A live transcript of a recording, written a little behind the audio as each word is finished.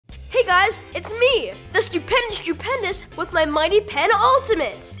guys, it's me, the Stupendous Drew Pendous with my Mighty Pen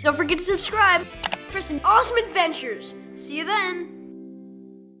Ultimate. Don't forget to subscribe for some awesome adventures. See you then.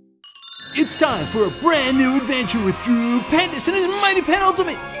 It's time for a brand new adventure with Drew Pendous and his Mighty Pen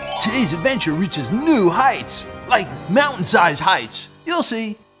Ultimate. Today's adventure reaches new heights, like mountain-sized heights. You'll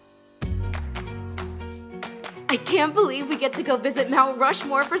see. I can't believe we get to go visit Mount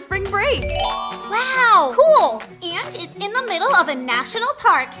Rushmore for spring break. Wow, cool! And it's in the middle of a national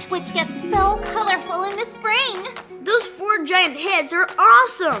park, which gets so colorful in the spring. Those 4 giant heads are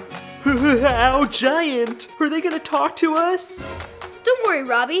awesome. How giant? Are they gonna talk to us? Don't worry,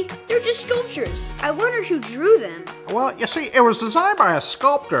 Robbie. They're just sculptures. I wonder who drew them. Well, you see, it was designed by a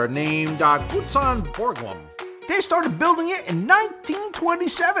sculptor named Gutzon Borglum. They started building it in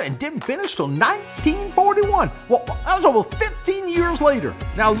 1927 and didn't finish till 1941. Well, that was over 15 years later.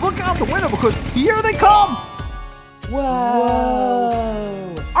 Now look out the window because here they come.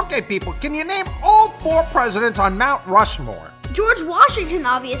 Whoa. Okay, people, can you name all 4 presidents on Mount Rushmore? George Washington,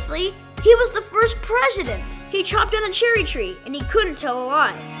 obviously. He was the first president. He chopped down a cherry tree and he couldn't tell a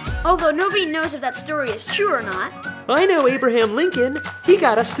lie. Although nobody knows if that story is true or not. I know Abraham Lincoln. He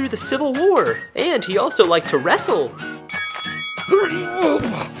got us through the Civil War. And he also liked to wrestle.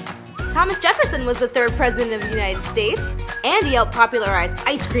 Thomas Jefferson was the 3rd president of the United States, and he helped popularize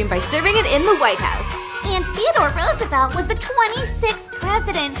ice cream by serving it in the White House. And Theodore Roosevelt was the 26th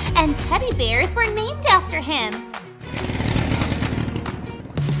president, and teddy bears were named after him.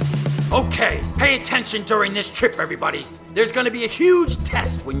 Okay, pay attention during this trip, everybody. There's gonna be a huge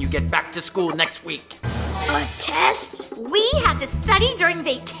test when you get back to school next week. A test? We have to study during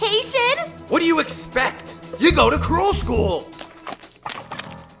vacation? What do you expect? You go to cruel school.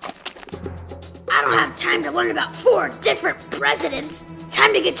 I don't have time to learn about 4 different presidents.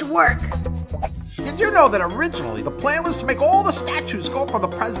 Time to get to work. Did you know that originally the plan was to make all the statues go from the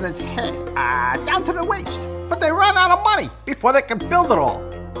president's head down to the waist? But they ran out of money before they could build it all.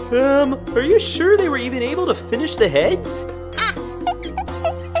 Are you sure they were even able to finish the heads?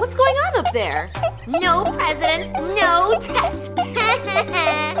 What's going on up there? No presidents, no test.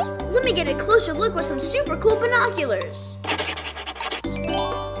 Let me get a closer look with some super cool binoculars.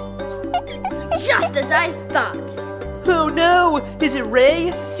 Just as I thought. Oh no! Is it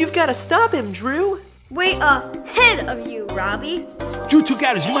Ray? You've got to stop him, Drew. Way ahead of you, Robbie. Drew took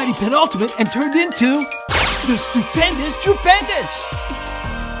out his Mighty Pen Ultimate and turned into the Stupendous Drew Pendous.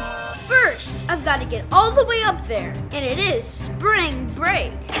 First, I've got to get all the way up there, and it is spring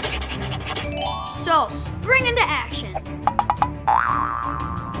break. So I'll spring into action.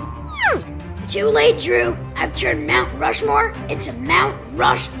 Too late, Drew. I've turned Mount Rushmore into Mount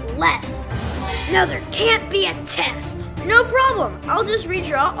Rushless. Now there can't be a test. No problem. I'll just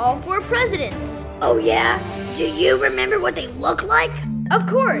redraw all 4 presidents. Oh yeah? Do you remember what they look like? Of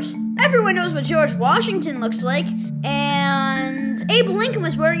course. Everyone knows what George Washington looks like. And Abe Lincoln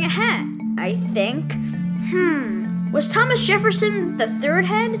was wearing a hat, I think. Was Thomas Jefferson the 3rd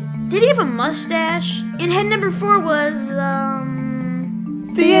head? Did he have a mustache? And head number 4 was,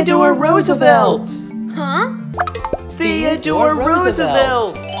 Theodore Roosevelt! Huh? Theodore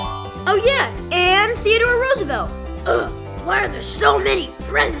Roosevelt! Oh yeah, and Theodore Roosevelt. Ugh, why are there so many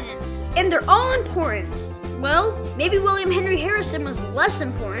presidents? And they're all important. Well, maybe William Henry Harrison was less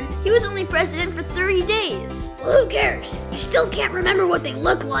important. He was only president for 30 days. Well, who cares? You still can't remember what they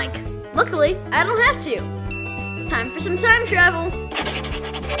look like. Luckily, I don't have to. Time for some time travel.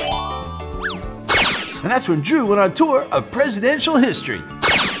 And that's when Drew went on tour of presidential history.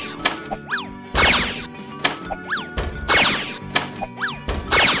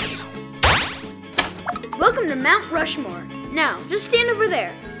 Welcome to Mount Rushmore. Now, just stand over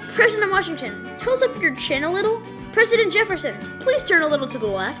there. President Washington, toes up your chin a little. President Jefferson, please turn a little to the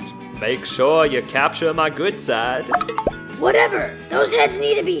left. Make sure you capture my good side. Whatever, those heads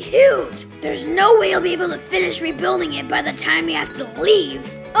need to be huge. There's no way you'll be able to finish rebuilding it by the time you have to leave.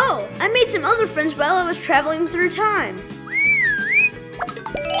 Oh, I made some other friends while I was traveling through time.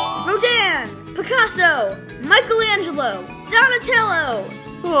 Rodin, Picasso, Michelangelo, Donatello.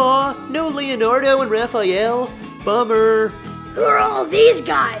 Aw, no Leonardo and Raphael. Bummer. Who are all these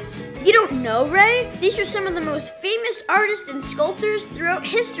guys? You don't know, Ray? These are some of the most famous artists and sculptors throughout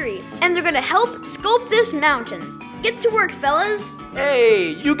history, and they're gonna help sculpt this mountain. Get to work, fellas.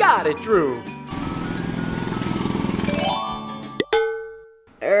 Hey, you got it, Drew.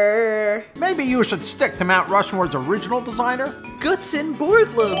 Maybe you should stick to Mount Rushmore's original designer? Gutzon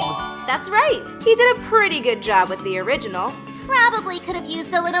Borglum. That's right. He did a pretty good job with the original. Probably could have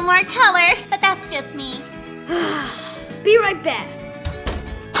used a little more color, but that's just me. Be right back.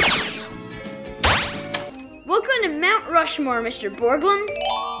 Welcome to Mount Rushmore, Mr. Borglum.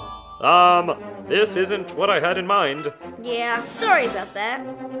 This isn't what I had in mind. Yeah, sorry about that.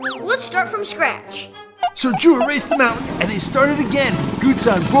 Let's start from scratch. So Drew erased the mountain, and they started again with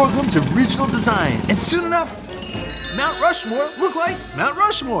Gutzon Borglum's original design. And soon enough, Mount Rushmore looked like Mount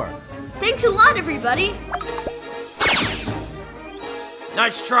Rushmore. Thanks a lot, everybody.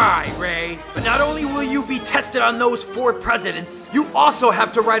 Nice try, Ray. But not only will you be tested on those 4 presidents, you also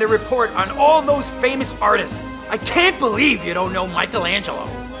have to write a report on all those famous artists. I can't believe you don't know Michelangelo.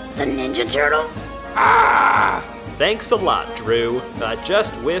 The Ninja Turtle? Ah! Thanks a lot, Drew. I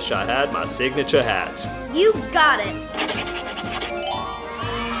just wish I had my signature hat. You got it.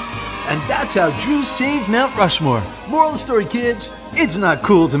 And that's how Drew saved Mount Rushmore. Moral of the story, kids, it's not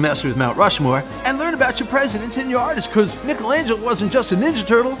cool to mess with Mount Rushmore. And learn about your presidents and your artists, because Michelangelo wasn't just a Ninja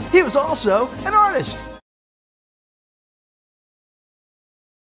Turtle, he was also an artist.